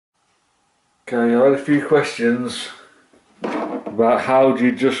Okay, I had a few questions about how do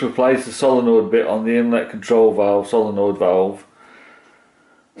you just replace the solenoid bit on the inlet control valve, solenoid valve.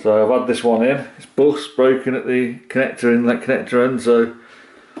 So I've had this one in, it's broken at the connector, inlet connector end, so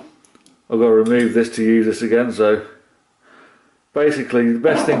I've got to remove this to use this again. So basically the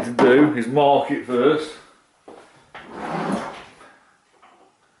best thing to do is mark it first.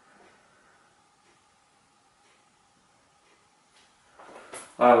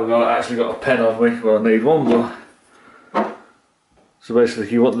 I haven't actually got a pen on me, well I need one, but so basically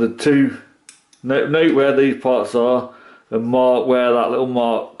you want the two, note where these parts are and mark where that little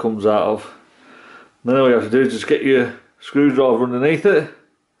mark comes out of. Then all you have to do is just get your screwdriver underneath it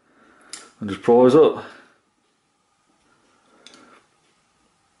and just prise up.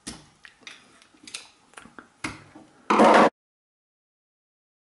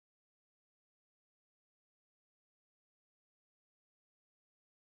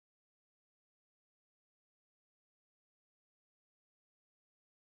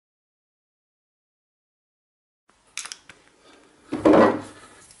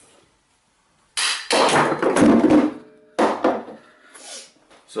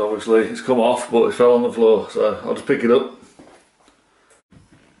 So obviously it's come off, but it fell on the floor, so I'll just pick it up.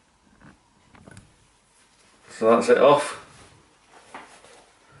 So that's it off.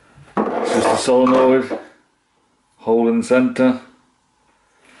 It's just a solenoid, hole in the centre.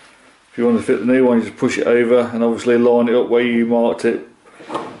 If you want to fit the new one, you just push it over and obviously line it up where you marked it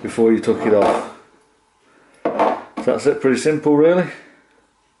before you took it off. So that's it, pretty simple really.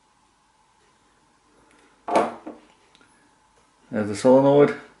 There's the solenoid.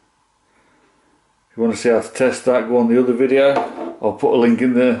 If you want to see how to test that, go on the other video. I'll put a link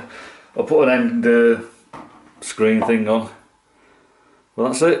in there. I'll put an end screen thing on. Well,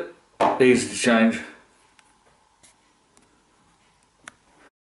 that's it. Easy to change.